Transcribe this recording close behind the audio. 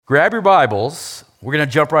Grab your Bibles. We're going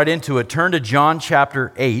to jump right into it. Turn to John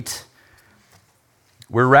chapter 8.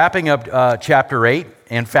 We're wrapping up chapter 8.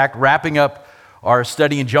 In fact, wrapping up our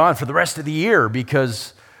study in John for the rest of the year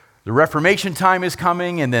because the Reformation time is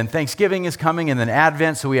coming, and then Thanksgiving is coming, and then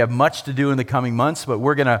Advent, so we have much to do in the coming months, but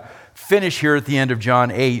we're going to finish here at the end of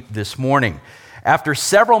John 8 this morning. After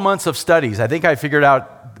several months of studies, I think I figured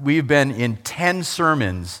out we've been in 10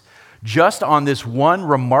 sermons just on this one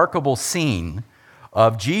remarkable scene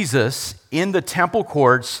of Jesus in the temple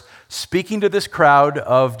courts speaking to this crowd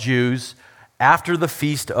of Jews after the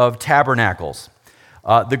Feast of Tabernacles.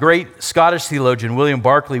 The great Scottish theologian William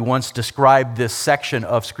Barclay once described this section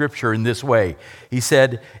of Scripture in this way. He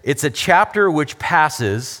said, "It's a chapter which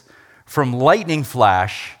passes from lightning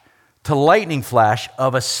flash to lightning flash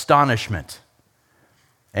of astonishment."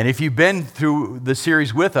 And if you've been through the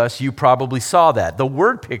series with us, you probably saw that. The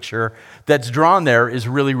word picture that's drawn there is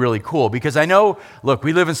really, really cool because I know, look,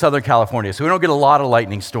 we live in Southern California, so we don't get a lot of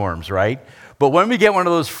lightning storms, right? But when we get one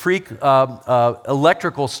of those freak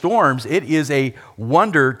electrical storms, it is a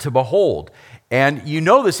wonder to behold. And you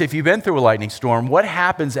know this if you've been through a lightning storm, what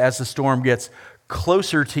happens as the storm gets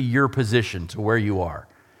closer to your position, to where you are?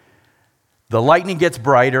 The lightning gets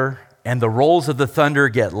brighter and the rolls of the thunder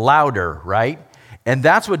get louder, right? And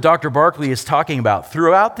that's what Dr. Barclay is talking about.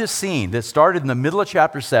 Throughout this scene that started in the middle of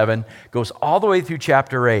chapter 7, goes all the way through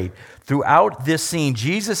chapter 8, throughout this scene,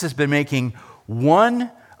 Jesus has been making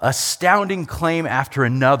one astounding claim after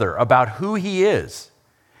another about who he is.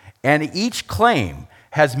 And each claim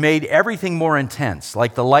has made everything more intense,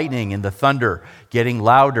 like the lightning and the thunder getting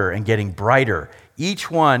louder and getting brighter.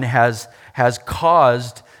 Each one has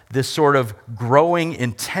caused this sort of growing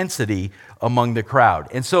intensity among the crowd.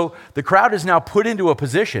 And so the crowd is now put into a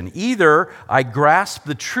position. Either I grasp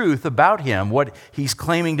the truth about him, what he's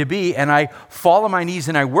claiming to be, and I fall on my knees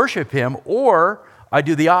and I worship him, or I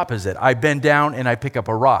do the opposite. I bend down and I pick up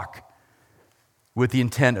a rock with the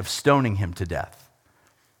intent of stoning him to death.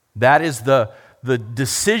 That is the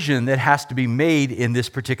decision that has to be made in this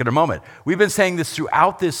particular moment. We've been saying this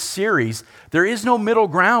throughout this series. There is no middle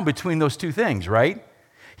ground between those two things, right?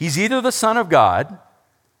 He's either the Son of God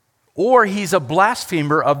or he's a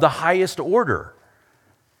blasphemer of the highest order.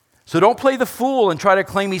 So don't play the fool and try to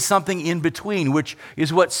claim he's something in between, which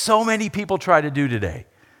is what so many people try to do today.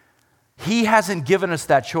 He hasn't given us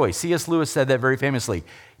that choice. C.S. Lewis said that very famously.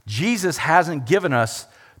 Jesus hasn't given us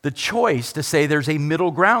the choice to say there's a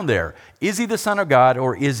middle ground there. Is he the Son of God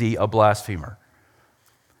or is he a blasphemer?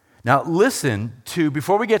 Now listen to,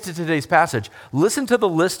 before we get to today's passage, listen to the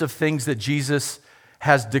list of things that Jesus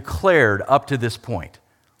has declared up to this point.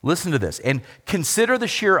 Listen to this and consider the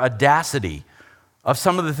sheer audacity of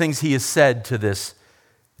some of the things he has said to this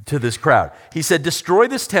crowd. He said, "Destroy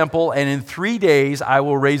this temple and in 3 days I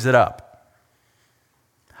will raise it up.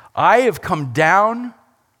 I have come down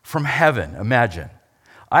from heaven," imagine.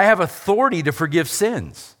 "I have authority to forgive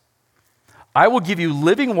sins. I will give you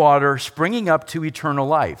living water springing up to eternal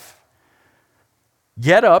life.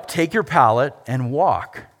 Get up, take your pallet and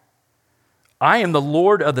walk. I am the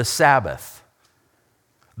Lord of the Sabbath.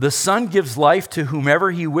 The Son gives life to whomever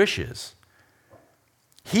he wishes.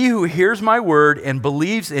 He who hears my word and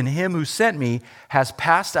believes in him who sent me has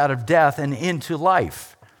passed out of death and into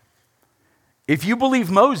life. If you believe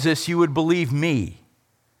Moses, you would believe me.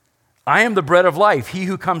 I am the bread of life. He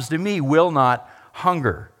who comes to me will not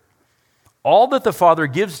hunger. All that the Father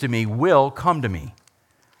gives to me will come to me.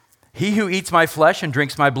 He who eats my flesh and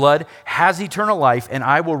drinks my blood has eternal life, and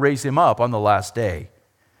I will raise him up on the last day.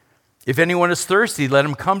 If anyone is thirsty, let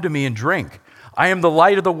him come to me and drink. I am the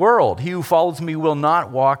light of the world. He who follows me will not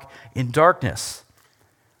walk in darkness.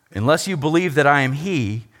 Unless you believe that I am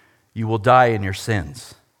he, you will die in your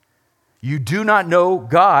sins. You do not know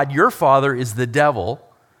God. Your father is the devil.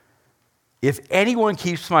 If anyone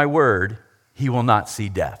keeps my word, he will not see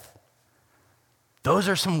death." Those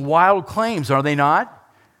are some wild claims, are they not?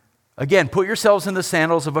 Again, put yourselves in the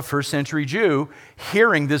sandals of a first century Jew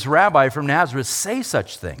hearing this rabbi from Nazareth say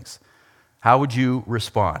such things. How would you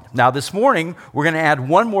respond? Now, this morning, we're going to add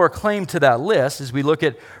one more claim to that list as we look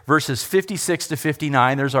at verses 56 to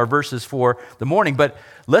 59. There's our verses for the morning. But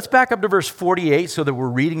let's back up to verse 48 so that we're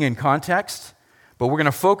reading in context. But we're going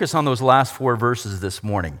to focus on those last 4 verses this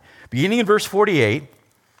morning. Beginning in verse 48,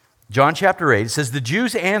 John chapter 8, it says, "The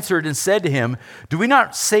Jews answered and said to him, 'Do we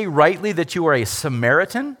not say rightly that you are a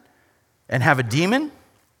Samaritan and have a demon?'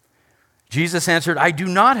 Jesus answered, 'I do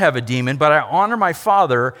not have a demon, but I honor my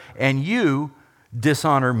Father, and you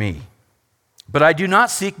dishonor me. But I do not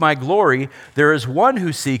seek my glory. There is one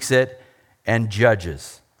who seeks it and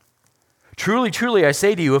judges. Truly, truly, I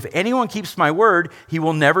say to you, if anyone keeps my word, he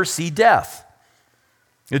will never see death.'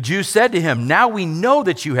 The Jews said to him, "Now we know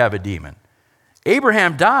that you have a demon.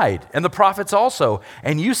 Abraham died, and the prophets also.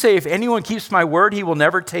 And you say, if anyone keeps my word, he will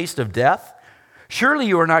never taste of death? Surely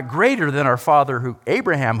you are not greater than our father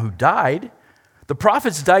Abraham, who died. The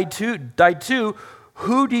prophets died too.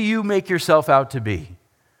 Who do you make yourself out to be?"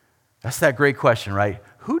 That's that great question, right?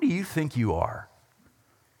 Who do you think you are?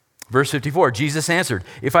 Verse 54, Jesus answered,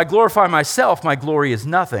 "If I glorify myself, my glory is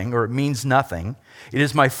nothing, or it means nothing. It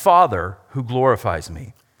is my Father who glorifies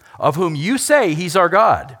me, of whom you say he's our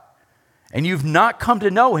God. And you've not come to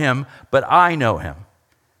know him, but I know him.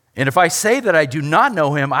 And if I say that I do not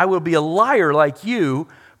know him, I will be a liar like you,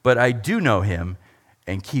 but I do know him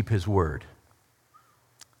and keep his word."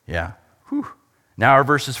 Yeah. Whew. Now our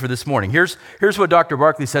verses for this morning. Here's what Dr.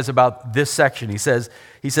 Barclay says about this section. He says,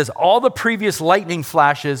 all the previous lightning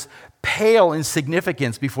flashes pale in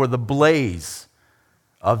significance before the blaze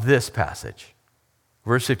of this passage.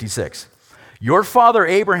 Verse 56, "Your father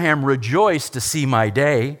Abraham rejoiced to see my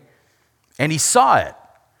day, and he saw it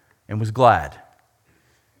and was glad.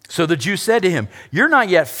 So the Jews said to him, 'You're not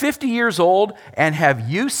yet 50 years old, and have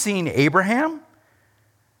you seen Abraham?'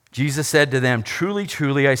 Jesus said to them, 'Truly,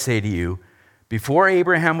 truly, I say to you, before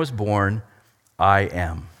Abraham was born, I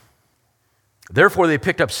am.' Therefore they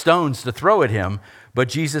picked up stones to throw at him, but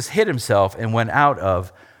Jesus hid himself and went out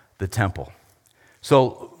of the temple."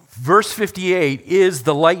 So verse 58 is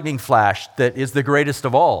the lightning flash that is the greatest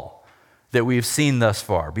of all that we've seen thus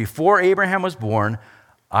far. Before Abraham was born,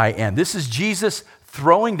 I am. This is Jesus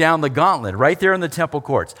throwing down the gauntlet right there in the temple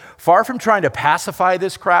courts. Far from trying to pacify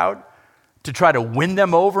this crowd, to try to win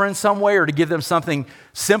them over in some way, or to give them something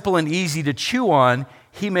simple and easy to chew on,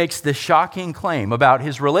 he makes this shocking claim about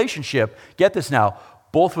his relationship, get this now,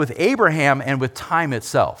 both with Abraham and with time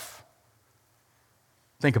itself.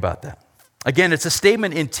 Think about that. Again, it's a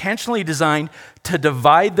statement intentionally designed to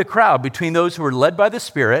divide the crowd between those who are led by the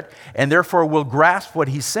Spirit and therefore will grasp what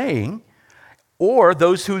he's saying, or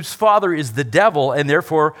those whose father is the devil and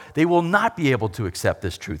therefore they will not be able to accept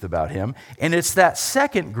this truth about him. And it's that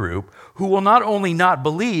second group who will not only not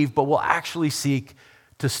believe, but will actually seek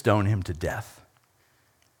to stone him to death.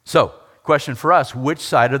 So, question for us, which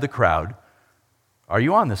side of the crowd are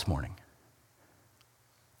you on this morning?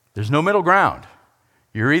 There's no middle ground.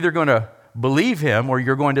 You're either going to believe him or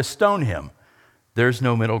you're going to stone him. There's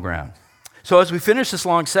no middle ground. So as we finish this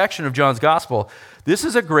long section of John's gospel, this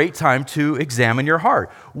is a great time to examine your heart.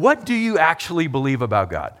 What do you actually believe about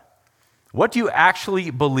God? What do you actually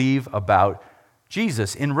believe about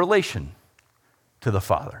Jesus in relation to the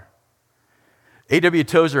Father? A.W.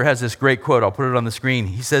 Tozer has this great quote. I'll put it on the screen.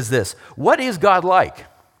 He says this, "What is God like?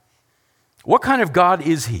 What kind of God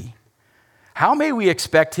is he? How may we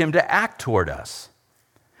expect him to act toward us?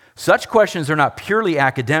 Such questions are not purely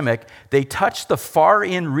academic. They touch the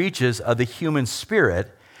far-in reaches of the human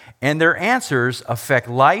spirit, and their answers affect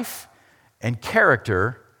life and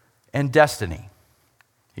character and destiny."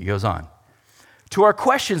 He goes on. "To our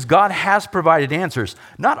questions, God has provided answers.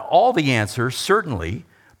 Not all the answers, certainly,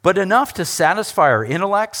 but enough to satisfy our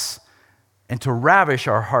intellects and to ravish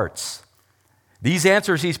our hearts. These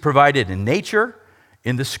answers he's provided in nature,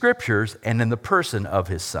 in the scriptures, and in the person of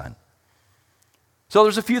his Son." So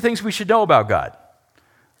there's a few things we should know about God.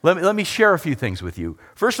 Let me share a few things with you.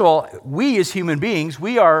 First of all, we as human beings,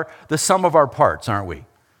 we are the sum of our parts, aren't we?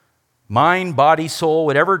 Mind, body, soul,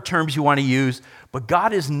 whatever terms you want to use, but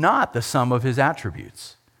God is not the sum of his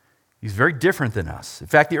attributes. He's very different than us. In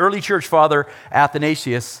fact, the early church father,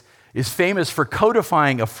 Athanasius, is famous for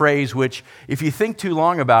codifying a phrase which, if you think too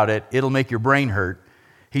long about it, it'll make your brain hurt.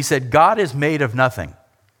 He said, "God is made of nothing."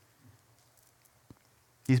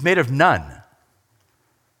 He's made of none.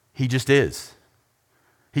 He just is.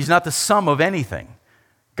 He's not the sum of anything.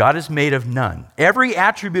 God is made of none. Every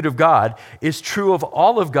attribute of God is true of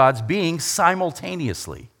all of God's being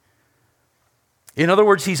simultaneously. In other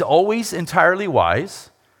words, he's always entirely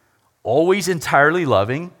wise, always entirely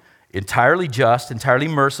loving, entirely just, entirely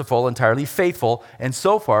merciful, entirely faithful, and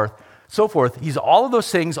so forth. He's all of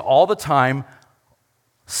those things all the time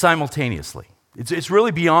simultaneously. It's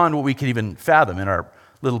really beyond what we can even fathom in our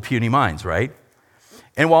little puny minds, right?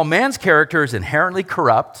 And while man's character is inherently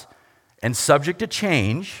corrupt and subject to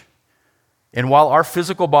change, and while our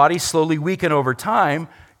physical bodies slowly weaken over time,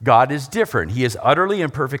 God is different. He is utterly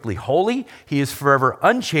and perfectly holy. He is forever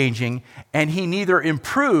unchanging, and he neither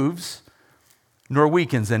improves nor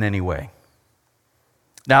weakens in any way.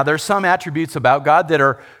 Now, there's some attributes about God that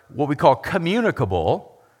are what we call communicable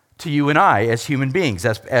to you and I as human beings,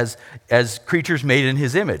 as creatures made in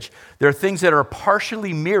his image. There are things that are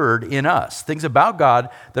partially mirrored in us, things about God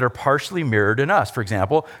that are partially mirrored in us. For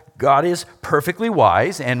example, God is perfectly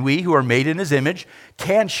wise, and we who are made in his image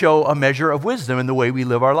can show a measure of wisdom in the way we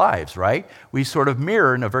live our lives, right? We sort of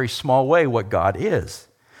mirror in a very small way what God is.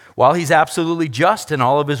 While he's absolutely just in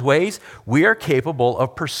all of his ways, we are capable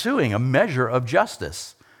of pursuing a measure of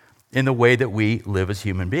justice in the way that we live as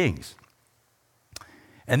human beings.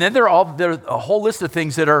 And then there are a whole list of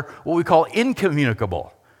things that are what we call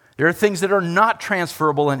incommunicable. There are things that are not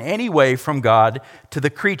transferable in any way from God to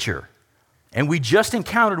the creature. And we just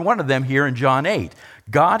encountered one of them here in John 8.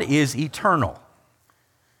 God is eternal.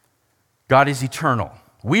 God is eternal.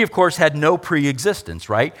 We, of course, had no pre-existence,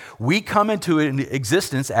 right? We come into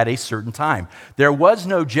existence at a certain time. There was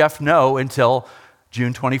no Jeff No until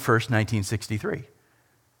June 21st, 1963.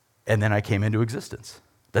 And then I came into existence.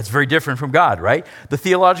 That's very different from God, right? The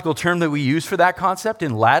theological term that we use for that concept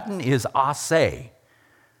in Latin is a se,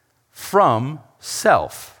 from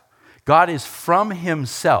self. God is from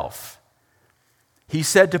himself. He's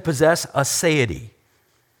said to possess aseity.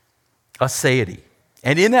 Aseity.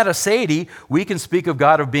 And in that aseity, we can speak of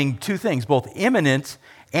God of being two things, both immanent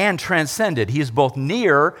and transcendent. He is both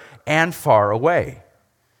near and far away.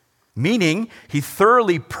 Meaning, he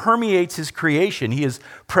thoroughly permeates his creation. He is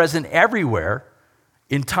present everywhere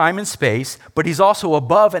in time and space, but he's also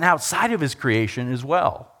above and outside of his creation as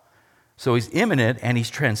well. So he's immanent and he's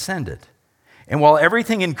transcendent. And while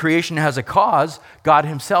everything in creation has a cause, God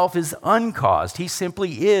himself is uncaused. He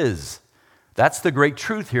simply is. That's the great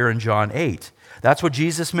truth here in John 8. That's what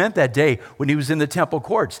Jesus meant that day when he was in the temple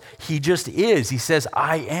courts. He just is. He says,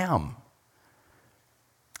 I am.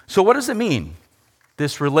 So what does it mean,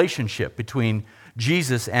 this relationship between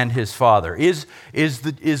Jesus and his Father? Is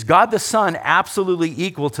God the Son absolutely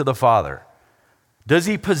equal to the Father? Does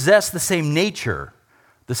he possess the same nature,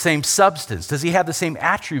 the same substance? Does he have the same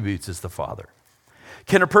attributes as the Father?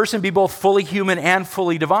 Can a person be both fully human and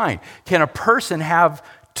fully divine? Can a person have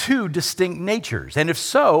two distinct natures? And if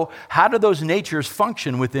so, how do those natures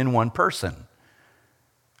function within one person?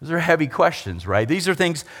 Those are heavy questions, right? These are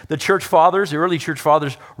things the church fathers, the early church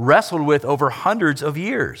fathers, wrestled with over hundreds of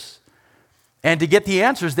years. And to get the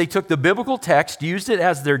answers, they took the biblical text, used it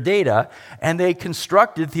as their data, and they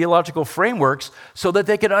constructed theological frameworks so that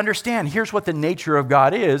they could understand, here's what the nature of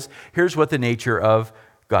God is, here's what the nature of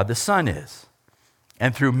God the Son is.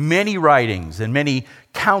 And through many writings and many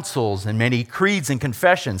councils and many creeds and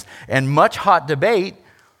confessions and much hot debate,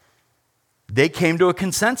 they came to a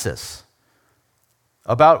consensus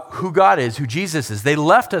about who God is, who Jesus is. They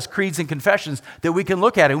left us creeds and confessions that we can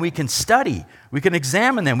look at and we can study. We can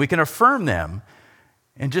examine them. We can affirm them.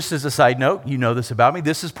 And just as a side note, you know this about me,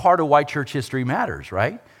 this is part of why church history matters,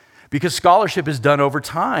 right? Because scholarship is done over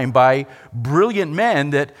time by brilliant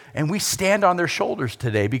men and we stand on their shoulders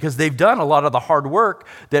today because they've done a lot of the hard work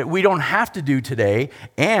that we don't have to do today,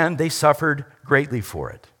 and they suffered greatly for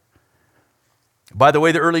it. By the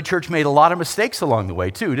way, the early church made a lot of mistakes along the way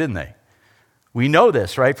too, didn't they? We know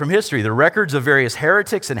this, right, from history. The records of various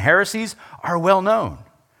heretics and heresies are well known.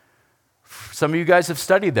 Some of you guys have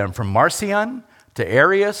studied them, from Marcion to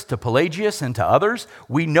Arius, to Pelagius, and to others.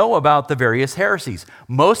 We know about the various heresies.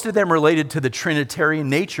 Most of them related to the Trinitarian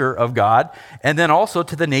nature of God, and then also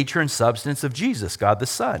to the nature and substance of Jesus, God the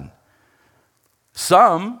Son.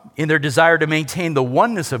 Some, in their desire to maintain the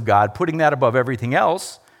oneness of God, putting that above everything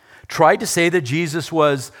else, tried to say that Jesus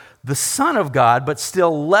was the Son of God, but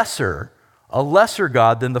still a lesser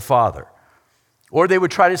God than the Father. Or they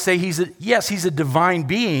would try to say he's a divine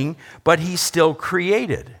being, but he's still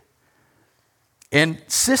created.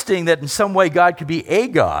 Insisting that in some way God could be a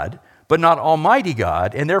God, but not Almighty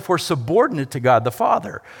God, and therefore subordinate to God the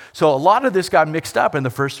Father. So a lot of this got mixed up in the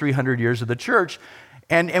first 300 years of the church,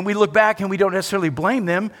 and we look back and we don't necessarily blame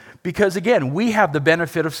them because, again, we have the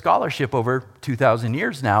benefit of scholarship over 2,000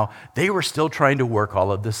 years now. They were still trying to work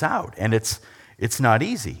all of this out, and it's not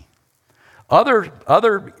easy.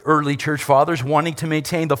 Other early church fathers, wanting to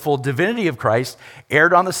maintain the full divinity of Christ,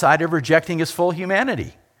 erred on the side of rejecting his full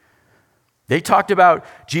humanity. They talked about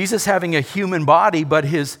Jesus having a human body, but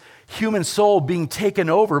his human soul being taken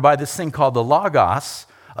over by this thing called the Logos,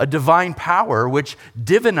 a divine power which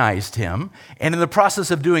divinized him. And in the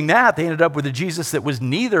process of doing that, they ended up with a Jesus that was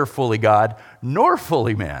neither fully God nor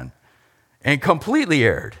fully man, and completely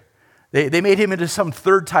erred. They made him into some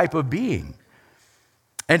third type of being.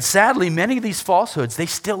 And sadly, many of these falsehoods, they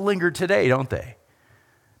still linger today, don't they?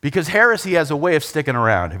 Because heresy has a way of sticking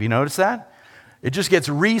around. Have you noticed that? It just gets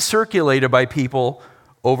recirculated by people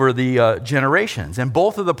over the generations. And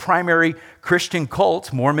both of the primary Christian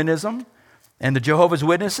cults, Mormonism and the Jehovah's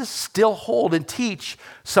Witnesses, still hold and teach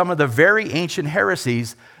some of the very ancient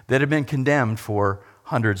heresies that have been condemned for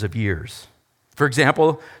hundreds of years. For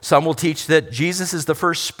example, some will teach that Jesus is the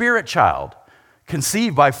first spirit child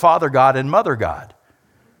conceived by Father God and Mother God,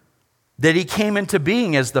 that he came into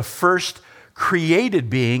being as the first created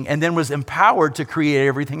being and then was empowered to create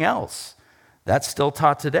everything else. That's still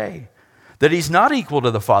taught today. That he's not equal to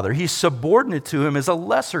the Father. He's subordinate to him as a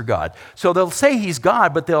lesser God. So they'll say he's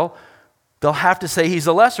God, but they'll have to say he's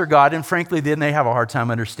a lesser God, and frankly, then they have a hard time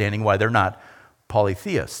understanding why they're not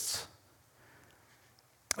polytheists.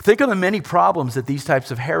 Think of the many problems that these types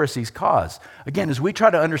of heresies cause. Again, as we try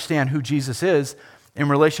to understand who Jesus is in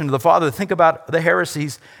relation to the Father, think about the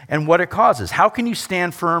heresies and what it causes. How can you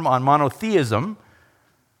stand firm on monotheism,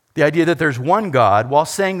 the idea that there's one God, while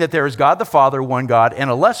saying that there is God the Father, one God, and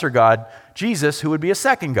a lesser God, Jesus, who would be a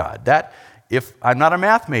second God? That, if I'm not a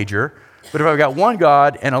math major, but if I've got one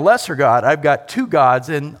God and a lesser God, I've got two gods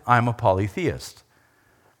and I'm a polytheist.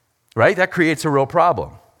 Right? That creates a real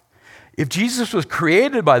problem. If Jesus was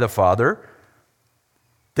created by the Father,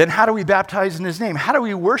 then how do we baptize in his name? How do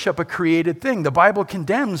we worship a created thing? The Bible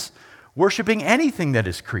condemns worshiping anything that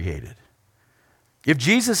is created. If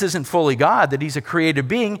Jesus isn't fully God, that he's a created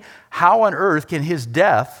being, how on earth can his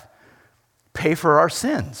death pay for our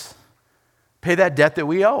sins? Pay that debt that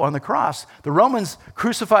we owe on the cross. The Romans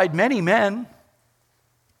crucified many men.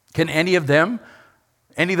 Can any of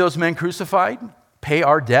those men crucified, pay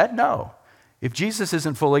our debt? No. If Jesus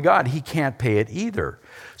isn't fully God, he can't pay it either.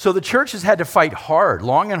 So the church has had to fight hard,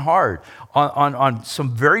 long and hard, on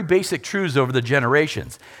some very basic truths over the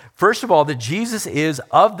generations. First of all, that Jesus is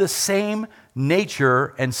of the same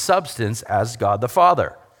nature and substance as God the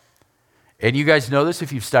Father. And you guys know this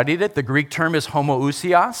if you've studied it. The Greek term is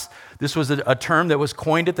homoousios. This was a term that was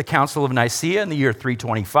coined at the Council of Nicaea in the year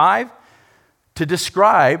 325 to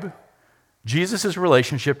describe Jesus'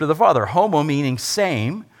 relationship to the Father. Homo meaning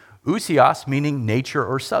same, ousios meaning nature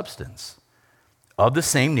or substance, of the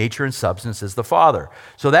same nature and substance as the Father.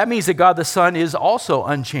 So that means that God the Son is also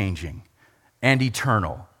unchanging and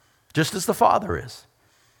eternal, just as the Father is.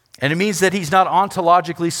 And it means that he's not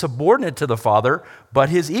ontologically subordinate to the Father, but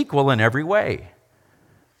his equal in every way.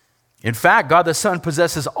 In fact, God the Son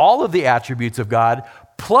possesses all of the attributes of God,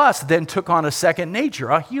 plus then took on a second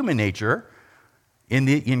nature, a human nature, in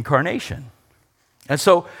the incarnation. And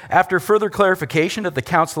so, after further clarification at the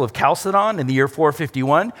Council of Chalcedon in the year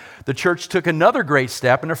 451, the church took another great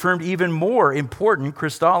step and affirmed even more important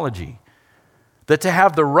Christology. That to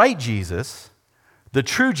have the right Jesus, the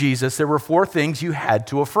true Jesus, there were four things you had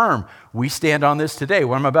to affirm. We stand on this today.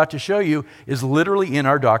 What I'm about to show you is literally in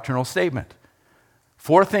our doctrinal statement.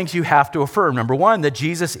 Four things you have to affirm. Number one, that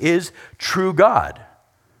Jesus is true God,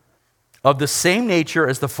 of the same nature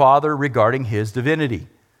as the Father regarding his divinity.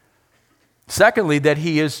 Secondly, that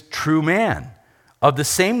he is true man, of the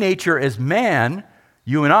same nature as man,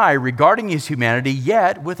 you and I, regarding his humanity,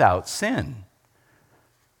 yet without sin.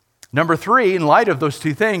 Number three, in light of those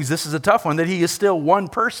two things, this is a tough one, that he is still one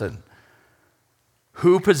person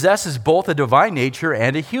who possesses both a divine nature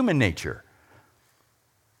and a human nature.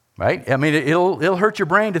 Right? I mean, it'll hurt your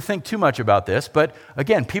brain to think too much about this, but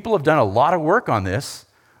again, people have done a lot of work on this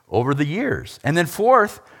over the years. And then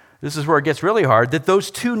fourth, this is where it gets really hard, that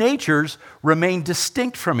those two natures remain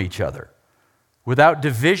distinct from each other, without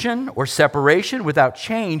division or separation, without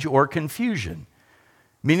change or confusion.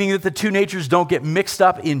 Meaning that the two natures don't get mixed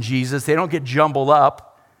up in Jesus, they don't get jumbled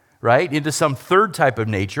up, right, into some third type of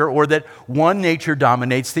nature, or that one nature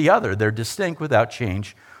dominates the other. They're distinct without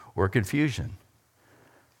change or confusion.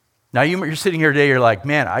 Now you're sitting here today, you're like,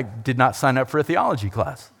 man, I did not sign up for a theology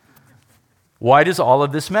class. Why does all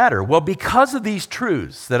of this matter? Well, because of these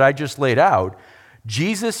truths that I just laid out,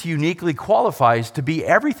 Jesus uniquely qualifies to be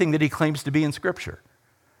everything that he claims to be in Scripture.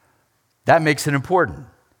 That makes it important.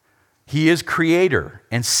 He is creator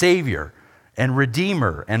and savior and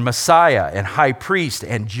redeemer and Messiah and high priest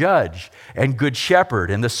and judge and good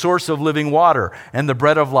shepherd and the source of living water and the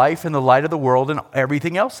bread of life and the light of the world and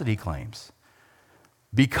everything else that he claims.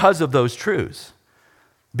 Because of those truths.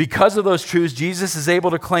 Because of those truths, Jesus is able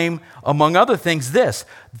to claim, among other things, this.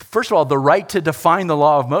 First of all, the right to define the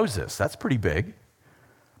law of Moses. That's pretty big.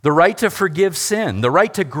 The right to forgive sin. The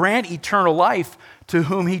right to grant eternal life to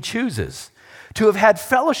whom he chooses. To have had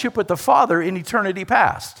fellowship with the Father in eternity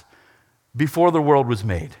past, before the world was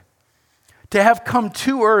made. To have come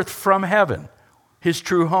to earth from heaven, his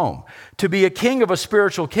true home. To be a king of a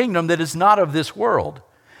spiritual kingdom that is not of this world.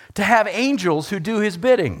 To have angels who do his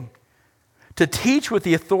bidding. To teach with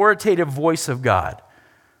the authoritative voice of God,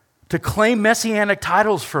 to claim messianic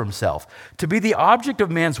titles for himself, to be the object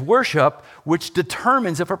of man's worship, which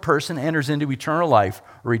determines if a person enters into eternal life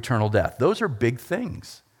or eternal death. Those are big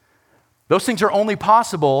things. Those things are only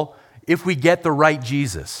possible if we get the right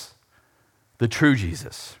Jesus, the true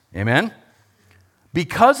Jesus. Amen?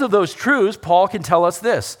 Because of those truths, Paul can tell us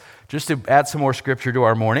this, just to add some more scripture to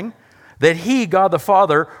our morning, that he, God the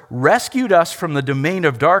Father, rescued us from the domain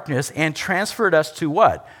of darkness and transferred us to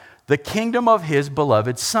what? The kingdom of his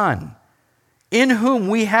beloved Son, in him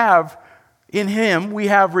we have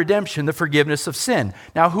redemption, the forgiveness of sin.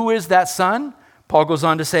 Now, who is that Son? Paul goes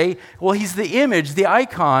on to say, well, he's the image, the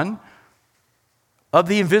icon of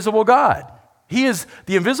the invisible God. He is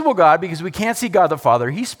the invisible God because we can't see God the Father.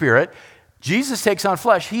 He's spirit. Jesus takes on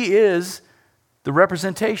flesh. He is the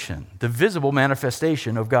representation, the visible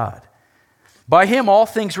manifestation of God. By him, all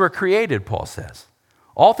things were created, Paul says.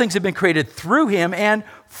 All things have been created through him and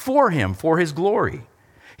for him, for his glory.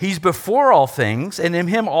 He's before all things, and in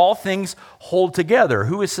him all things hold together.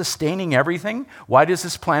 Who is sustaining everything? Why does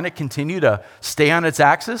this planet continue to stay on its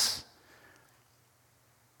axis?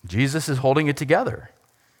 Jesus is holding it together.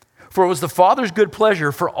 For it was the Father's good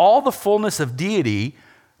pleasure for all the fullness of deity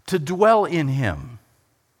to dwell in him,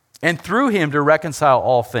 and through him to reconcile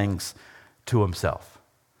all things to himself.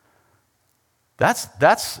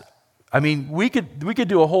 We could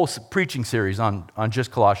do a whole preaching series on just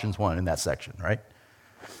Colossians 1 in that section, right?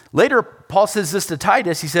 Later, Paul says this to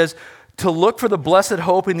Titus. He says, to look for the blessed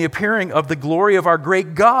hope in the appearing of the glory of our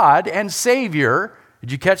great God and Savior.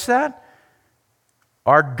 Did you catch that?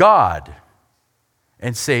 Our God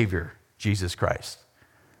and Savior, Jesus Christ.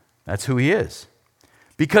 That's who he is.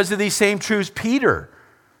 Because of these same truths, Peter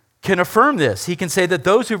can affirm this. He can say that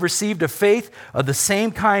those who've received a faith of the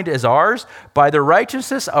same kind as ours, by the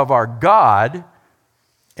righteousness of our God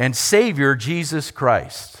and Savior, Jesus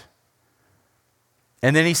Christ.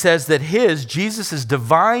 And then he says that Jesus'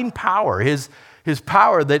 divine power, his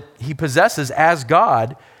power that he possesses as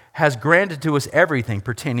God, has granted to us everything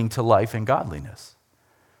pertaining to life and godliness.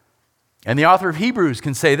 And the author of Hebrews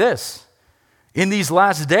can say this: in these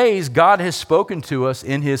last days, God has spoken to us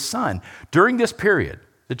in his Son. During this period,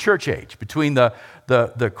 the church age, between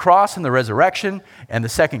the cross and the resurrection and the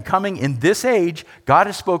second coming, in this age, God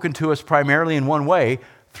has spoken to us primarily in one way,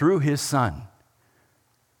 through his Son.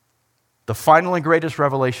 The final and greatest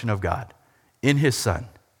revelation of God in his Son,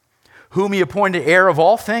 whom he appointed heir of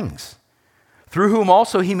all things, through whom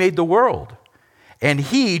also he made the world. And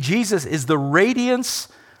he, Jesus, is the radiance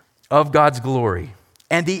of God's glory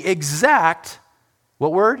and the exact,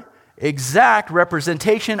 what word? Exact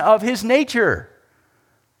representation of his nature,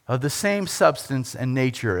 of the same substance and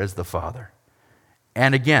nature as the Father.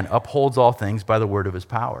 And again, upholds all things by the word of his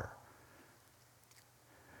power.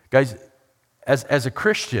 Guys, as a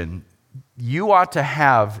Christian, you ought to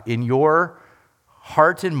have in your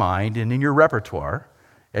heart and mind and in your repertoire,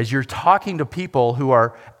 as you're talking to people who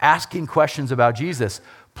are asking questions about Jesus,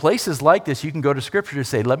 places like this, you can go to Scripture to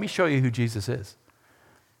say, let me show you who Jesus is.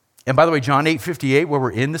 And by the way, John 8:58, where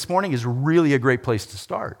we're in this morning, is really a great place to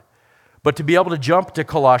start. But to be able to jump to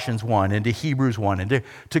Colossians 1 and to Hebrews 1 and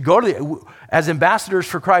to go to as ambassadors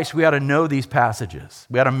for Christ, we ought to know these passages.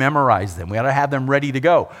 We ought to memorize them. We ought to have them ready to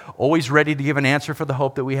go, always ready to give an answer for the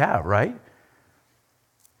hope that we have, right?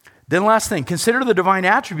 Then last thing, consider the divine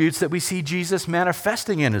attributes that we see Jesus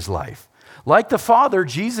manifesting in his life. Like the Father,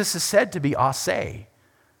 Jesus is said to be ase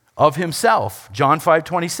of himself. John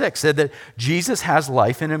 5:26 said that Jesus has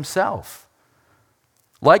life in himself.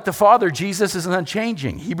 Like the Father, Jesus is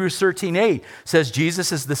unchanging. Hebrews 13:8 says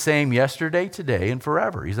Jesus is the same yesterday, today, and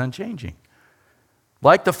forever. He's unchanging.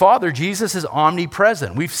 Like the Father, Jesus is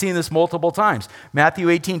omnipresent. We've seen this multiple times. Matthew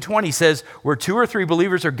 18:20 says, where 2 or 3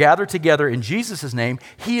 believers are gathered together in Jesus' name,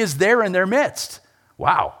 he is there in their midst.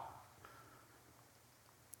 Wow.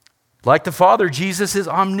 Like the Father, Jesus is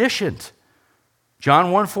omniscient.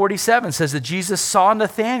 John 1:47 says that Jesus saw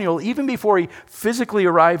Nathanael even before he physically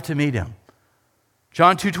arrived to meet him.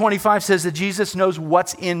 John 2:25 says that Jesus knows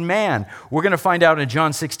what's in man. We're going to find out in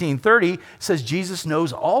John 16:30, it says Jesus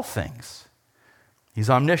knows all things. He's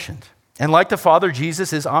omniscient. And like the Father,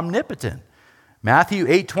 Jesus is omnipotent. Matthew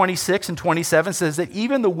 8:26 and 27 says that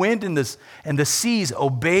even the wind and the seas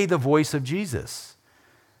obey the voice of Jesus.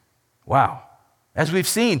 Wow. As we've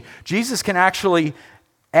seen, Jesus can actually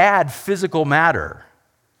add physical matter,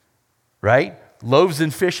 right? Loaves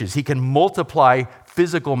and fishes. He can multiply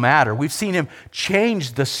physical matter. We've seen him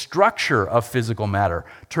change the structure of physical matter,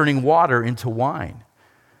 turning water into wine.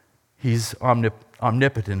 He's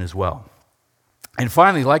omnipotent as well. And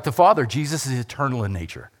finally, like the Father, Jesus is eternal in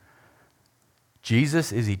nature.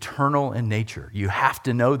 Jesus is eternal in nature. You have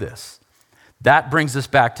to know this. That brings us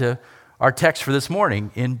back to our text for this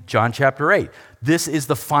morning in John chapter 8. This is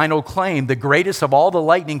the final claim, the greatest of all the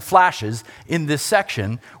lightning flashes in this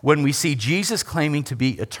section when we see Jesus claiming to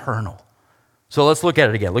be eternal. So let's look at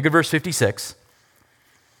it again. Look at verse 56.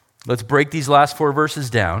 Let's break these last 4 verses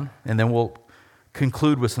down, and then we'll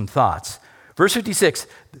conclude with some thoughts. Verse 56,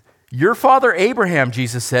 your father Abraham,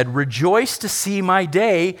 Jesus said, rejoiced to see my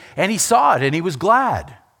day, and he saw it, and he was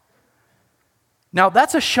glad. Now,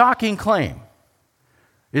 that's a shocking claim,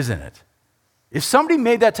 isn't it? If somebody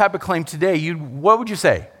made that type of claim today, what would you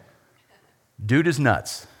say? Dude is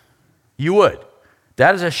nuts. You would.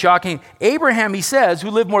 That is a shocking. Abraham, he says, who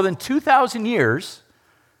lived more than 2,000 years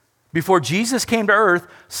before Jesus came to earth,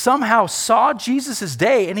 somehow saw Jesus'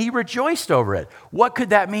 day and he rejoiced over it. What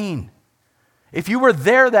could that mean? If you were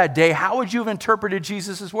there that day, how would you have interpreted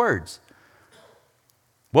Jesus' words?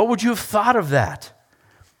 What would you have thought of that?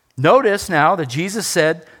 Notice now that Jesus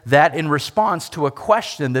said that in response to a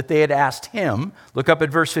question that they had asked him. Look up at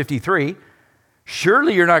verse 53.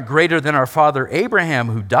 Surely you're not greater than our father Abraham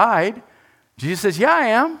who died. Jesus says, yeah, I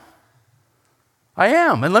am. I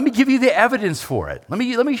am. And let me give you the evidence for it. Let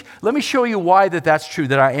me show you why that's true,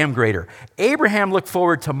 that I am greater. Abraham looked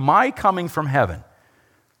forward to my coming from heaven.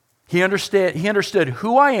 He understood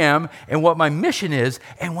who I am and what my mission is,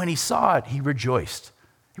 and when he saw it, he rejoiced.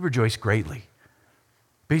 He rejoiced greatly.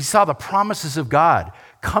 But he saw the promises of God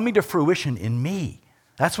coming to fruition in me.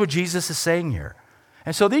 That's what Jesus is saying here.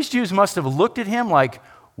 And so these Jews must have looked at him like,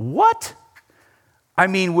 what? I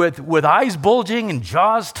mean, with eyes bulging and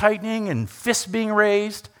jaws tightening and fists being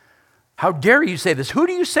raised. How dare you say this? Who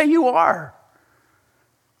do you say you are?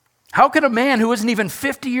 How could a man who isn't even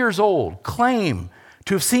 50 years old claim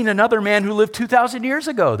to have seen another man who lived 2,000 years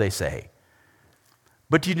ago, they say?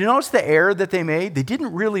 But did you notice the error that they made? They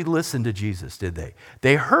didn't really listen to Jesus, did they?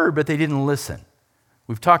 They heard, but they didn't listen.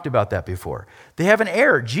 We've talked about that before. They have an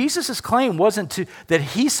error. Jesus' claim wasn't that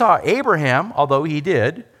he saw Abraham, although he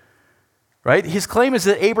did, right? His claim is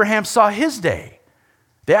that Abraham saw his day.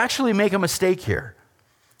 They actually make a mistake here.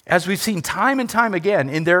 As we've seen time and time again,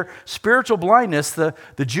 in their spiritual blindness, the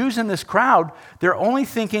Jews in this crowd, they're only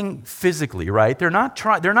thinking physically, right? They're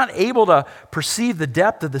not able to perceive the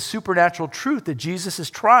depth of the supernatural truth that Jesus is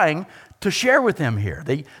trying to share with them here.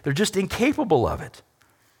 They're just incapable of it.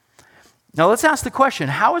 Now let's ask the question,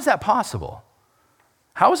 how is that possible?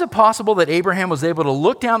 How is it possible that Abraham was able to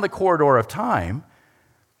look down the corridor of time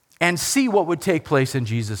and see what would take place in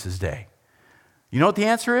Jesus' day? You know what the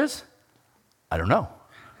answer is? I don't know.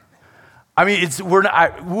 I mean,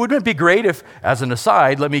 wouldn't it be great if, as an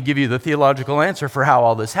aside, let me give you the theological answer for how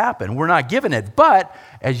all this happened. We're not given it, but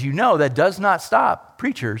as you know, that does not stop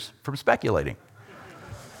preachers from speculating,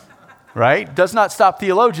 right? Does not stop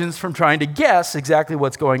theologians from trying to guess exactly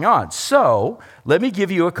what's going on. So let me give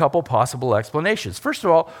you a couple possible explanations. First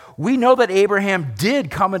of all, we know that Abraham did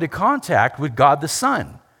come into contact with God the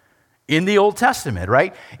Son in the Old Testament,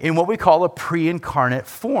 right? In what we call a pre-incarnate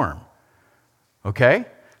form, okay?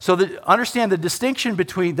 So understand the distinction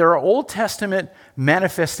between, there are Old Testament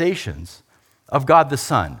manifestations of God the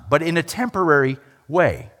Son, but in a temporary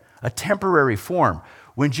way, a temporary form.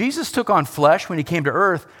 When Jesus took on flesh, when he came to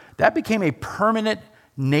earth, that became a permanent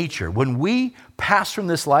nature. When we pass from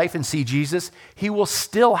this life and see Jesus, he will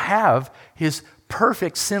still have his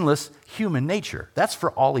perfect, sinless human nature. That's for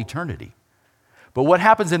all eternity. But what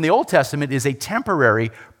happens in the Old Testament is a temporary,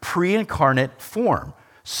 pre-incarnate form,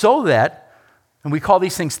 so that, and we call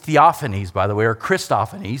these things theophanies, by the way, or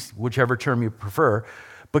Christophanies, whichever term you prefer.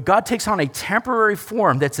 But God takes on a temporary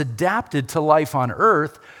form that's adapted to life on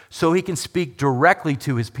earth so he can speak directly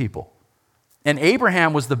to his people. And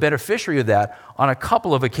Abraham was the beneficiary of that on a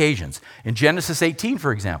couple of occasions. In Genesis 18,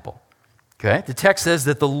 for example, okay, the text says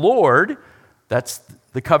that the Lord, that's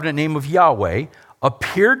the covenant name of Yahweh,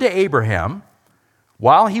 appeared to Abraham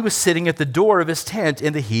while he was sitting at the door of his tent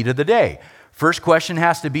in the heat of the day. First question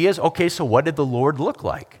has to be okay, so what did the Lord look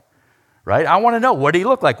like? Right? I want to know, what did he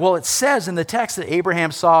look like? Well, it says in the text that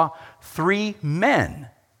Abraham saw 3 men,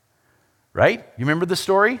 right? You remember the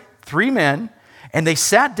story? 3 men, and they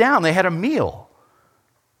sat down, they had a meal.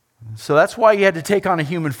 So that's why he had to take on a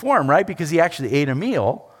human form, right? Because he actually ate a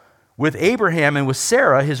meal with Abraham and with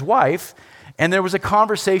Sarah, his wife, and there was a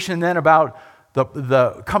conversation then about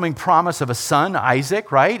the coming promise of a son,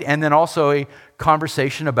 Isaac, right? And then also a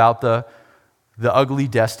conversation about the ugly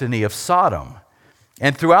destiny of Sodom.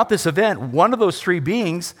 And throughout this event, one of those 3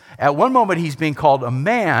 beings, at one moment he's being called a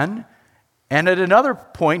man, and at another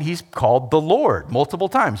point he's called the Lord, multiple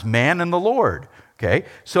times, man and the Lord. Okay?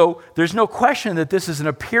 So there's no question that this is an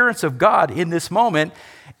appearance of God in this moment,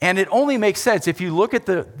 and it only makes sense if you look at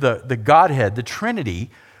the Godhead, the Trinity.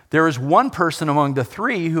 There is one person among the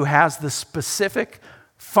 3 who has the specific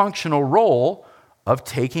functional role of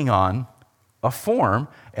taking on a form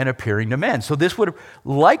and appearing to men. So this would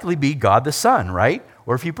likely be God the Son, right?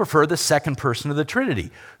 or if you prefer, the second person of the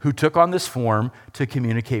Trinity, who took on this form to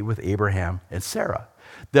communicate with Abraham and Sarah.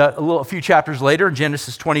 A few chapters later, in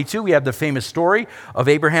Genesis 22, we have the famous story of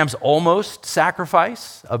Abraham's almost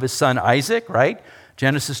sacrifice of his son Isaac, right?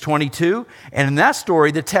 Genesis 22. And in that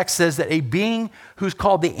story, the text says that a being who's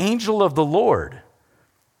called the angel of the Lord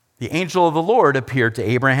appeared to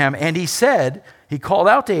Abraham, and he called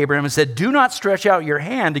out to Abraham and said, "Do not stretch out your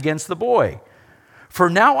hand against the boy. For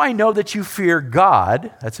now I know that you fear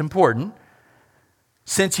God," that's important,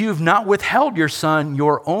 "since you've not withheld your son,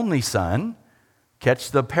 your only son," catch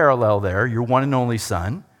the parallel there, your one and only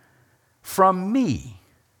son, "from me."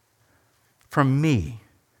 From me.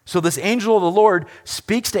 So this angel of the Lord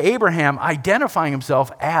speaks to Abraham, identifying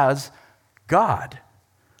himself as God.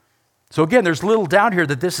 So again, there's little doubt here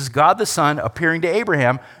that this is God the Son appearing to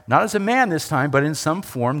Abraham, not as a man this time, but in some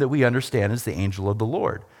form that we understand as the angel of the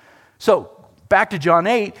Lord. So back to John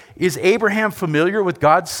 8, is Abraham familiar with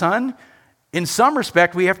God's Son? In some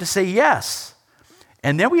respect, we have to say yes.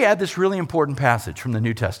 And then we add this really important passage from the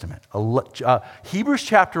New Testament, Hebrews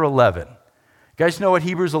chapter 11. You guys know what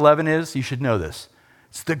Hebrews 11 is? You should know this.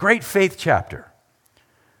 It's the great faith chapter.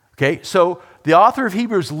 Okay, so the author of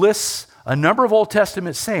Hebrews lists a number of Old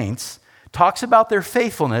Testament saints, talks about their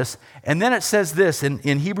faithfulness, and then it says this in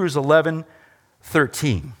Hebrews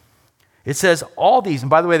 11:13. It says, all these, and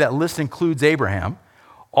by the way, that list includes Abraham,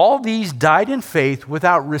 all these died in faith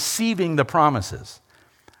without receiving the promises,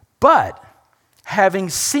 but having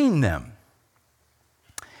seen them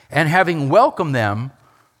and having welcomed them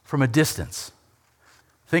from a distance.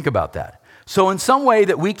 Think about that. So in some way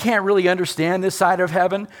that we can't really understand this side of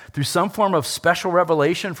heaven, through some form of special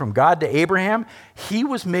revelation from God to Abraham, he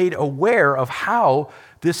was made aware of how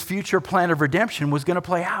this future plan of redemption was going to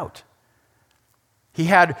play out. He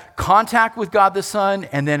had contact with God the Son,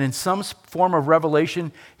 and then in some form of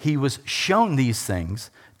revelation, he was shown these things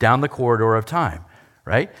down the corridor of time,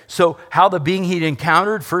 right? So how the being he'd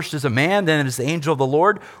encountered, first as a man, then as the angel of the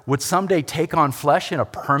Lord, would someday take on flesh in a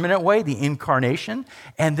permanent way, the incarnation,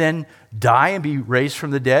 and then die and be raised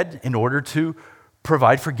from the dead in order to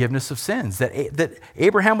provide forgiveness of sins. That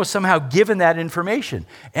Abraham was somehow given that information.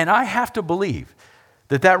 And I have to believe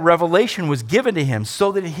that revelation was given to him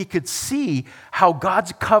so that he could see how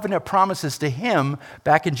God's covenant promises to him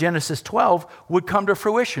back in Genesis 12 would come to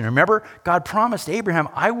fruition. Remember, God promised Abraham,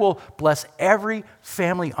 "I will bless every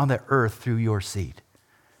family on the earth through your seed."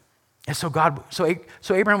 And so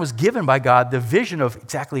Abraham was given by God the vision of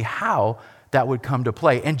exactly how that would come to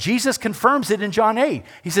play. And Jesus confirms it in John 8.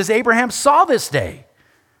 He says, "Abraham saw this day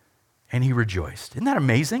and he rejoiced." Isn't that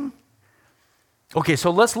amazing? Okay,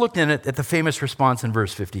 so let's look in at the famous response in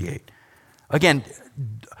verse 58. Again,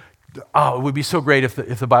 it would be so great if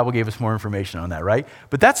the Bible gave us more information on that, right?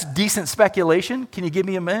 But that's decent speculation. Can you give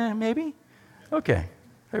me a maybe? Okay,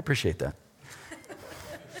 I appreciate that.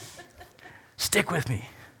 Stick with me.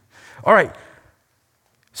 All right,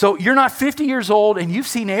 so you're not 50 years old and you've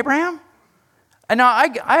seen Abraham? And now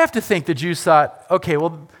I have to think the Jews thought, okay,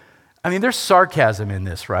 well, I mean, there's sarcasm in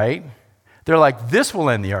this, right? They're like, this will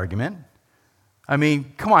end the argument. I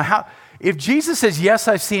mean, come on, if Jesus says, "Yes,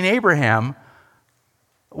 I've seen Abraham,"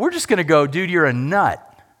 we're just going to go, "Dude, you're a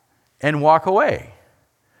nut," and walk away.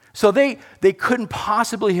 So they couldn't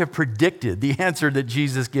possibly have predicted the answer that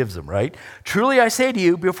Jesus gives them, right? "Truly I say to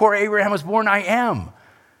you, before Abraham was born, I am."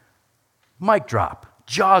 Mic drop,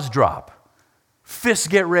 jaws drop, fists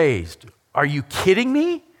get raised. Are you kidding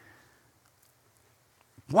me?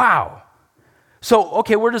 Wow. So,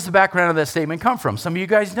 okay, where does the background of that statement come from? Some of you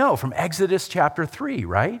guys know, from Exodus chapter 3,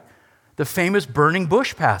 right? The famous burning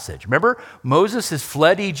bush passage. Remember, Moses has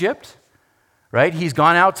fled Egypt, right? He's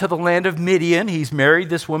gone out to the land of Midian. He's married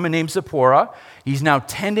this woman named Zipporah. He's now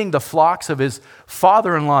tending the flocks of his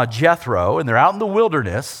father-in-law, Jethro, and they're out in the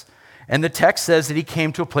wilderness. And the text says that he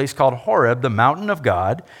came to a place called Horeb, the mountain of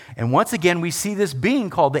God. And once again, we see this being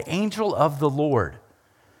called the angel of the Lord.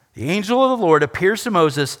 The angel of the Lord appears to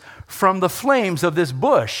Moses from the flames of this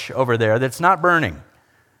bush over there that's not burning.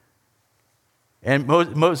 And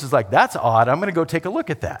Moses is like, "That's odd. I'm going to go take a look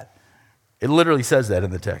at that." It literally says that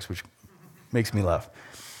in the text, which makes me laugh.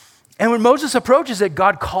 And when Moses approaches it,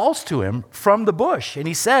 God calls to him from the bush. And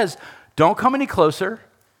he says, "Don't come any closer.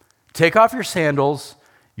 Take off your sandals.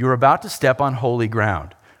 You're about to step on holy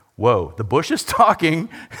ground." Whoa, the bush is talking,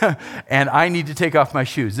 and I need to take off my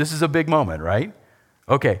shoes. This is a big moment, right?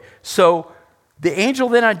 Okay, so the angel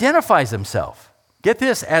then identifies himself, get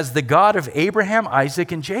this, as the God of Abraham,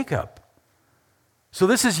 Isaac, and Jacob. So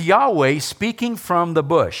this is Yahweh speaking from the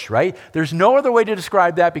bush, right? There's no other way to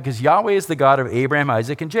describe that because Yahweh is the God of Abraham,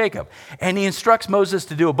 Isaac, and Jacob. And he instructs Moses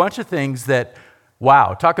to do a bunch of things that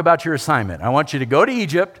Wow, talk about your assignment. I want you to go to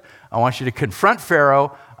Egypt. I want you to confront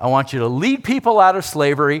Pharaoh. I want you to lead people out of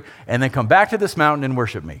slavery and then come back to this mountain and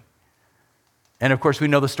worship me. And of course, we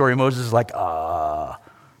know the story. Moses is like,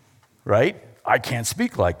 right? I can't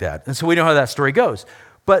speak like that. And so we know how that story goes.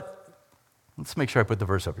 But let's make sure I put the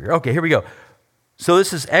verse up here. Okay, here we go. So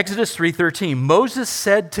this is Exodus 3:13. Moses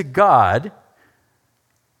said to God,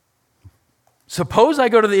 suppose I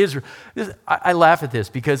go to the Israel. I laugh at this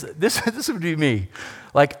because this would be me.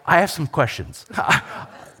 Like, I have some questions.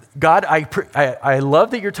 God, I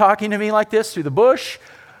love that you're talking to me like this through the bush.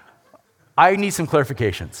 I need some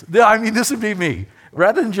clarifications. I mean, this would be me.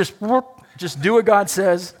 Rather than just do what God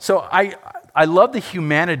says. So I love the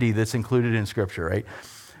humanity that's included in Scripture, right?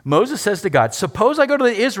 Moses says to God, suppose I go to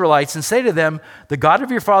the Israelites and say to them, the God of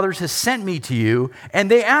your fathers has sent me to you, and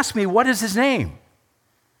they ask me, what is his name?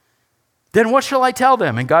 Then what shall I tell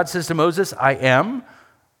them? And God says to Moses, I am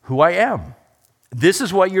who I am. This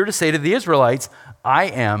is what you're to say to the Israelites, I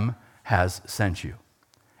am has sent you.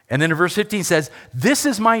 And then in verse 15 says, this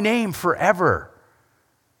is my name forever.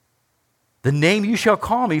 The name you shall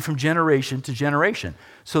call me from generation to generation.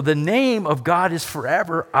 So the name of God is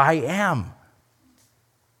forever, I am.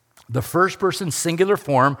 The first person singular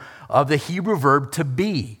form of the Hebrew verb to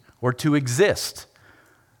be or to exist.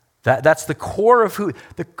 That's the core of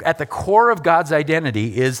at the core of God's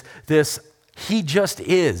identity is this, he just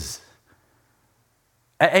is.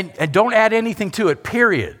 And don't add anything to it,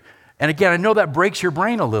 period. And again, I know that breaks your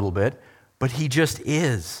brain a little bit, but he just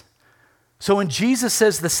is. So when Jesus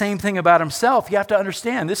says the same thing about himself, you have to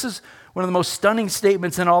understand this is one of the most stunning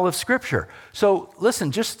statements in all of Scripture. So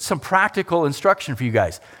listen, just some practical instruction for you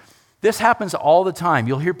guys. This happens all the time.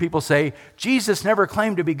 You'll hear people say, Jesus never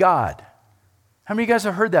claimed to be God. How many of you guys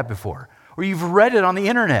have heard that before? Or you've read it on the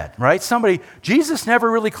internet, right? Jesus never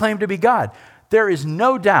really claimed to be God. There is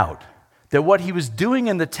no doubt that what he was doing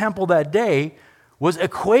in the temple that day was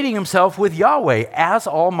equating himself with Yahweh as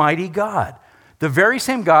Almighty God. The very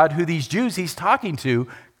same God who these Jews he's talking to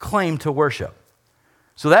claim to worship.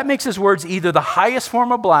 So that makes his words either the highest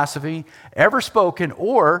form of blasphemy ever spoken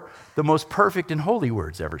or the most perfect and holy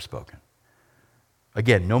words ever spoken.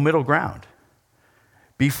 Again, no middle ground.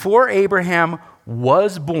 Before Abraham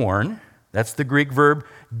was born, that's the Greek verb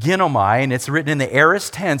ginomai, and it's written in the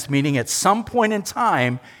aorist tense, meaning at some point in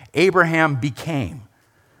time, Abraham became.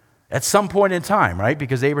 At some point in time, right?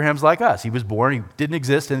 Because Abraham's like us. He was born, he didn't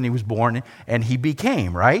exist, and then he was born, and he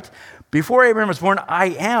became, right? Before Abraham was born, I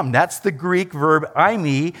am. That's the Greek verb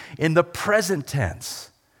eimi in the present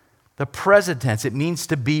tense. The present tense, it means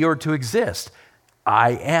to be or to exist.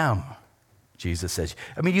 I am, Jesus says.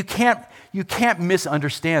 I mean, you can't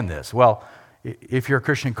misunderstand this. Well, if you're a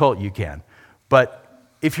Christian cult, you can. But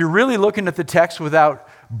if you're really looking at the text without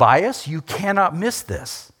bias, you cannot miss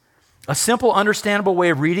this. A simple, understandable way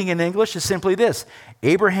of reading in English is simply this.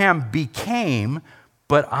 Abraham became,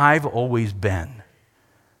 but I've always been.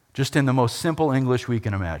 Just in the most simple English we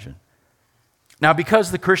can imagine. Now,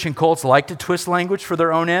 because the Christian cults like to twist language for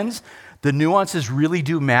their own ends, the nuances really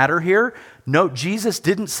do matter here. Note, Jesus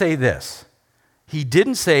didn't say this. He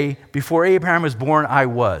didn't say, before Abraham was born, I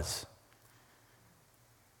was.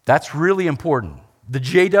 That's really important. The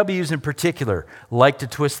JWs in particular like to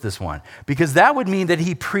twist this one because that would mean that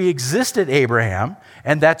he pre-existed Abraham,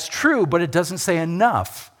 and that's true, but it doesn't say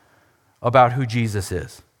enough about who Jesus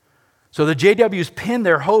is. So the JWs pin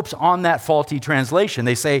their hopes on that faulty translation.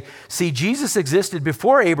 They say, see, Jesus existed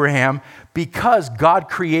before Abraham because God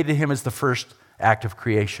created him as the first act of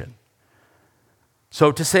creation.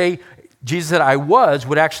 So to say Jesus said, I was,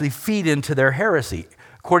 would actually feed into their heresy.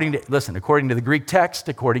 According to the Greek text,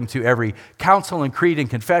 according to every council and creed and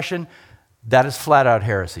confession, that is flat out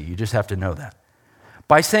heresy. You just have to know that.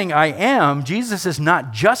 By saying I am, Jesus is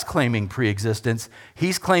not just claiming pre-existence,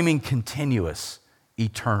 he's claiming continuous,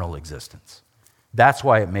 eternal existence. That's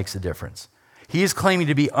why it makes a difference. He is claiming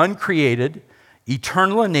to be uncreated,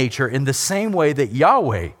 eternal in nature, in the same way that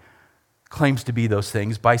Yahweh claims to be those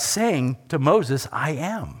things by saying to Moses, I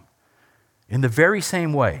am. In the very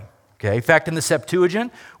same way. Okay? In fact, in the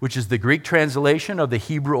Septuagint, which is the Greek translation of the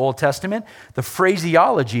Hebrew Old Testament, the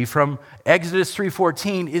phraseology from Exodus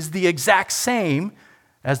 3:14 is the exact same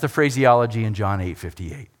as the phraseology in John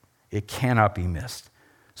 8:58. It cannot be missed.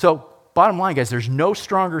 So, bottom line, guys, there's no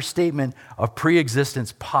stronger statement of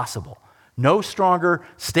pre-existence possible. No stronger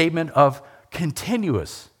statement of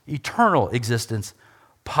continuous, eternal existence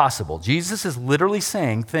possible. Jesus is literally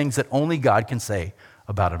saying things that only God can say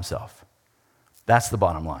about himself. That's the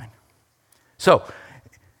bottom line. So,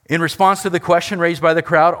 in response to the question raised by the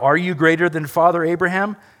crowd, are you greater than Father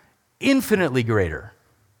Abraham? Infinitely greater.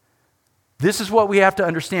 This is what we have to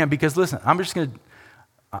understand because, listen, I'm just going to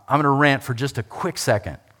I'm going to rant for just a quick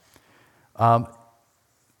second.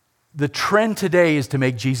 The trend today is to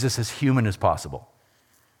make Jesus as human as possible.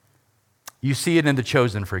 You see it in The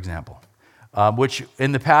Chosen, for example, which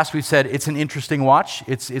in the past we've said it's an interesting watch.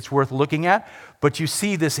 It's worth looking at. But you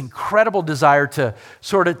see this incredible desire to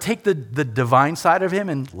sort of take the divine side of him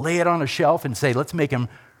and lay it on a shelf and say, let's make him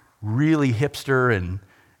really hipster and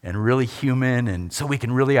really human, and so we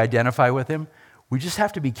can really identify with him. We just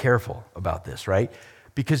have to be careful about this, right?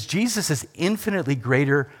 Because Jesus is infinitely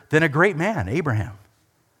greater than a great man, Abraham.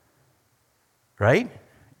 Right?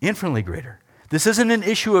 Infinitely greater. This isn't an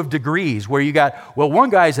issue of degrees where you got, well, one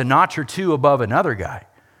guy's a notch or two above another guy.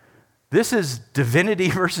 This is divinity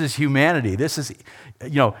versus humanity. This is,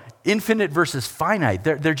 infinite versus finite.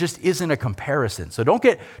 There just isn't a comparison. So don't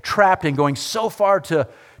get trapped in going so far to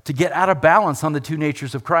get out of balance on the two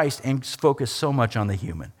natures of Christ and focus so much on the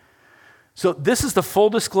human. So this is the full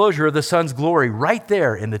disclosure of the Son's glory right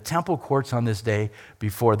there in the temple courts on this day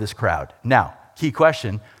before this crowd. Now, key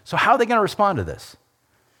question, so how are they going to respond to this?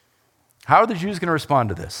 How are the Jews going to respond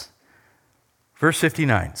to this? Verse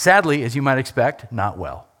 59, sadly, as you might expect, not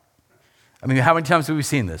well. I mean, how many times have we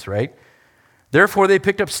seen this, right? Therefore, they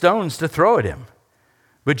picked up stones to throw at him.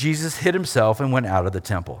 But Jesus hid himself and went out of the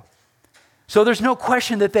temple. So there's no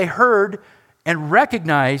question that they heard and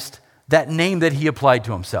recognized that name that he applied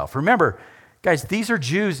to himself. Remember, guys, these are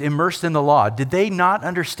Jews immersed in the law. Did they not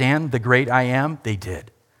understand the great I am? They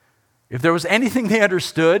did. If there was anything they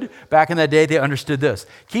understood back in that day, they understood this.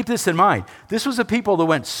 Keep this in mind. This was a people that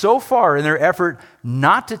went so far in their effort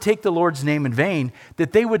not to take the Lord's name in vain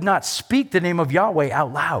that they would not speak the name of Yahweh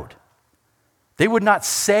out loud. They would not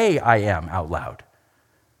say I am out loud.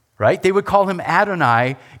 Right? They would call him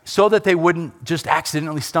Adonai so that they wouldn't just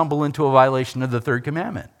accidentally stumble into a violation of the third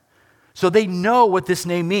commandment. So they know what this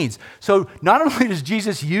name means. So not only does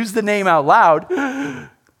Jesus use the name out loud,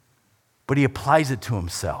 but he applies it to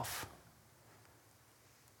himself.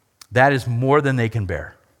 That is more than they can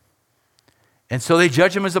bear. And so they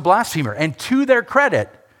judge him as a blasphemer. And to their credit,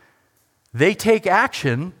 they take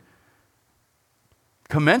action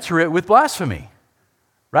commensurate with blasphemy.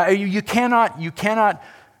 Right? You cannot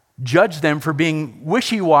judge them for being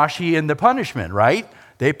wishy-washy in the punishment, right?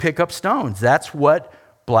 They pick up stones. That's what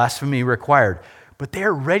blasphemy required. But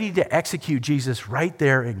they're ready to execute Jesus right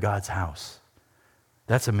there in God's house.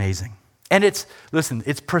 That's amazing. And it's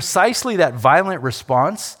precisely that violent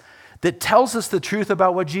response that tells us the truth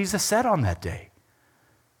about what Jesus said on that day.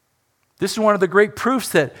 This is one of the great proofs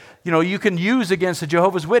that, you can use against a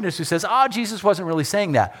Jehovah's Witness who says, Jesus wasn't really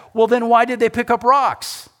saying that. Well, then why did they pick up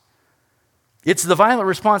rocks? It's the violent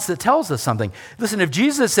response that tells us something. Listen, if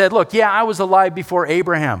Jesus said, look, I was alive before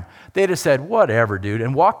Abraham, they'd have said, whatever, dude,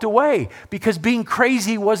 and walked away because being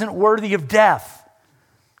crazy wasn't worthy of death.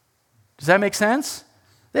 Does that make sense?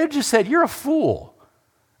 They'd just said, you're a fool,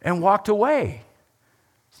 and walked away.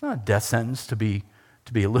 It's not a death sentence to be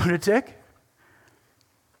a lunatic.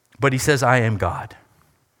 But he says, I am God.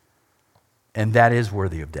 And that is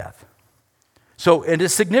worthy of death. So it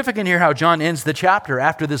is significant here how John ends the chapter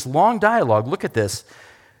after this long dialogue. Look at this.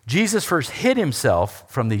 Jesus first hid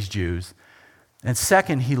himself from these Jews, and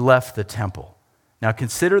second, he left the temple. Now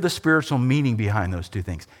consider the spiritual meaning behind those two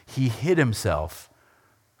things. He hid himself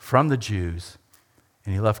from the Jews,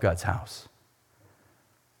 and he left God's house.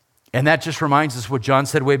 And that just reminds us what John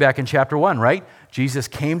said way back in chapter 1, right? Jesus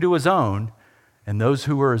came to his own, and those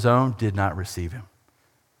who were his own did not receive him.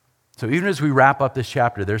 So even as we wrap up this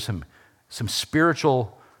chapter, there's some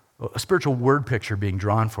spiritual word picture being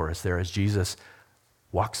drawn for us there as Jesus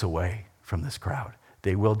walks away from this crowd.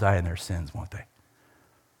 They will die in their sins, won't they?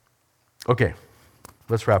 Okay,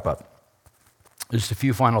 let's wrap up. Just a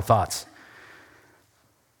few final thoughts.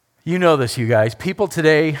 You know this, you guys. People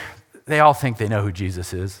today, they all think they know who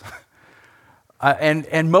Jesus is.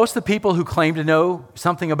 And most of the people who claim to know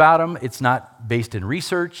something about him, it's not based in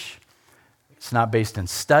research. It's not based in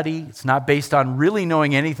study. It's not based on really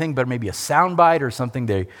knowing anything but maybe a soundbite or something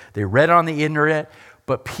they read on the internet.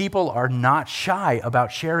 But people are not shy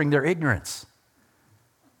about sharing their ignorance,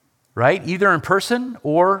 right? Either in person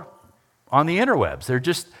or on the interwebs.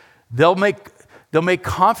 They'll make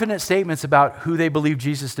confident statements about who they believe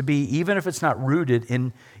Jesus to be, even if it's not rooted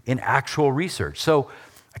in actual research. So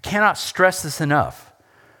I cannot stress this enough,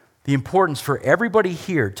 the importance for everybody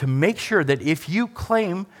here to make sure that if you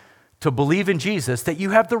claim to believe in Jesus, that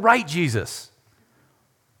you have the right Jesus,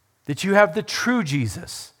 that you have the true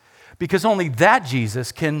Jesus, because only that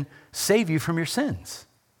Jesus can save you from your sins.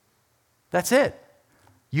 That's it.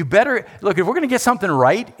 You better, look, if we're going to get something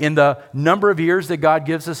right in the number of years that God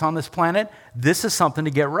gives us on this planet, this is something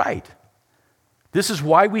to get right. This is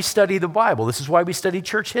why we study the Bible. This is why we study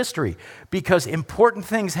church history, because important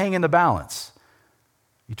things hang in the balance.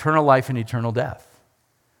 Eternal life and eternal death.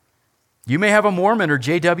 You may have a Mormon or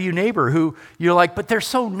JW neighbor who you're like, but they're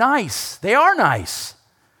so nice. They are nice.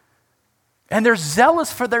 And they're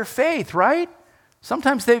zealous for their faith, right?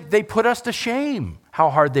 Sometimes they put us to shame how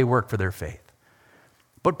hard they work for their faith.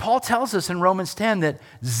 But Paul tells us in Romans 10 that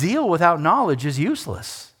zeal without knowledge is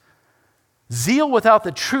useless. Zeal without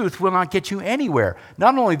the truth will not get you anywhere.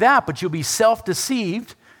 Not only that, but you'll be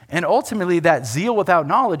self-deceived, and ultimately that zeal without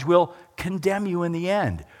knowledge will condemn you in the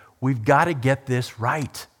end. We've got to get this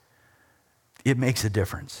right. It makes a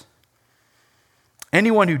difference.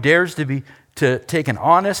 Anyone who dares to take an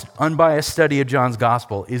honest, unbiased study of John's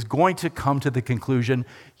gospel is going to come to the conclusion,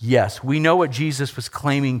 yes, we know what Jesus was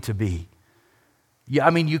claiming to be. Yeah,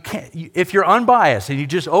 I mean, you can't, if you're unbiased and you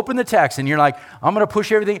just open the text and you're like, I'm going to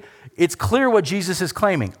push everything, it's clear what Jesus is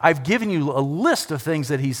claiming. I've given you a list of things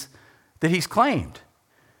that he's claimed.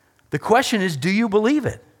 The question is, do you believe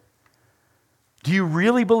it? Do you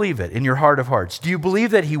really believe it in your heart of hearts? Do you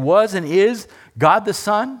believe that he was and is God the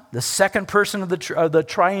Son, the second person of the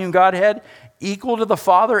triune Godhead, equal to the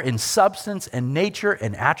Father in substance and nature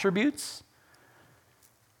and attributes?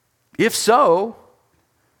 If so,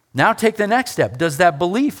 now take the next step. Does that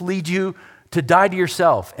belief lead you to die to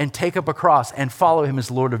yourself and take up a cross and follow him as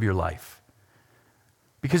Lord of your life?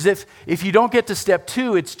 Because if you don't get to step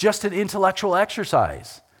 2, it's just an intellectual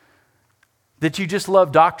exercise. That you just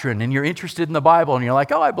love doctrine and you're interested in the Bible and you're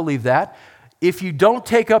like, oh, I believe that. If you don't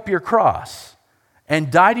take up your cross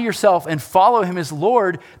and die to yourself and follow him as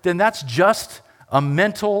Lord, then that's just a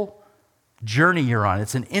mental journey you're on.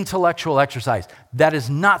 It's an intellectual exercise. That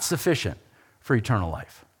is not sufficient for eternal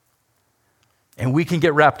life. And we can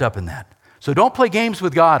get wrapped up in that. So don't play games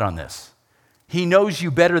with God on this. He knows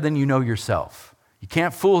you better than you know yourself. You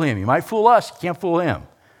can't fool him. You might fool us, you can't fool him.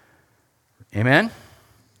 Amen?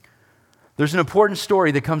 There's an important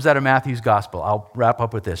story that comes out of Matthew's gospel. I'll wrap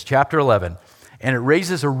up with this. Chapter 11. And it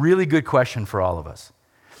raises a really good question for all of us.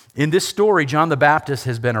 In this story, John the Baptist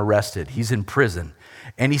has been arrested. He's in prison.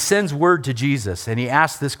 And he sends word to Jesus. And he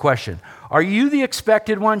asks this question. Are you the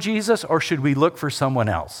expected one, Jesus, or should we look for someone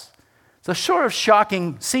else? It's a sort of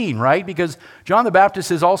shocking scene, right? Because John the Baptist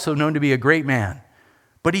is also known to be a great man.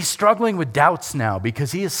 But he's struggling with doubts now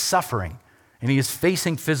because he is suffering. And he is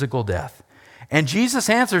facing physical death. And Jesus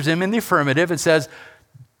answers him in the affirmative and says,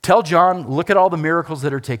 tell John, look at all the miracles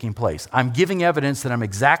that are taking place. I'm giving evidence that I'm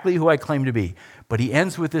exactly who I claim to be. But he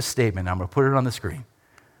ends with this statement. I'm going to put it on the screen.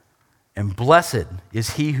 And blessed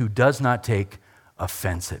is he who does not take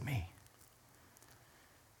offense at me.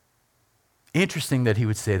 Interesting that he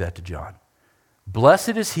would say that to John.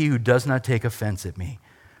 Blessed is he who does not take offense at me.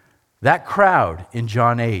 That crowd in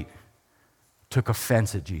John 8 took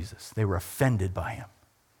offense at Jesus. They were offended by him.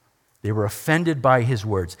 They were offended by his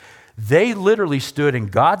words. They literally stood in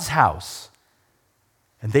God's house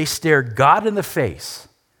and they stared God in the face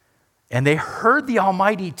and they heard the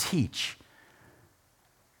Almighty teach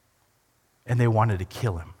and they wanted to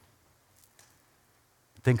kill him.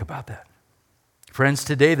 Think about that. Friends,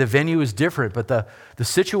 today the venue is different, but the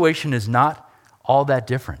situation is not all that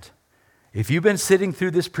different. If you've been sitting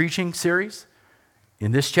through this preaching series,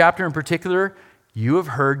 in this chapter in particular, you have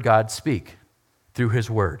heard God speak through his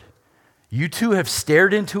word. You too have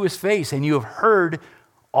stared into his face and you have heard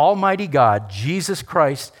Almighty God, Jesus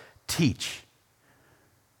Christ, teach.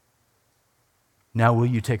 Now will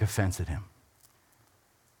you take offense at him?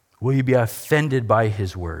 Will you be offended by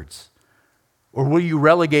his words? Or will you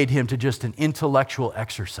relegate him to just an intellectual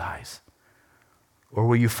exercise? Or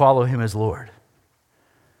will you follow him as Lord?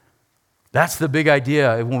 That's the big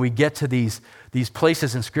idea when we get to these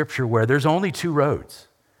places in Scripture where there's only 2 roads.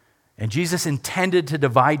 And Jesus intended to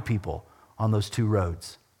divide people on those 2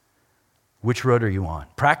 roads. Which road are you on?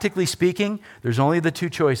 Practically speaking, there's only the 2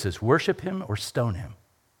 choices: worship him or stone him.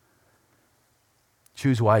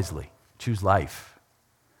 Choose wisely. Choose life.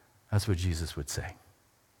 That's what Jesus would say.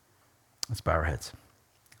 Let's bow our heads.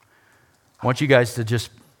 I want you guys to just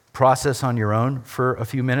process on your own for a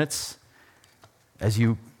few minutes as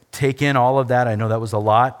you take in all of that. I know that was a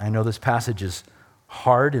lot. I know this passage is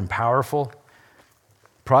hard and powerful.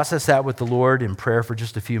 Process that with the Lord in prayer for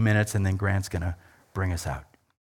just a few minutes, and then Grant's going to bring us out.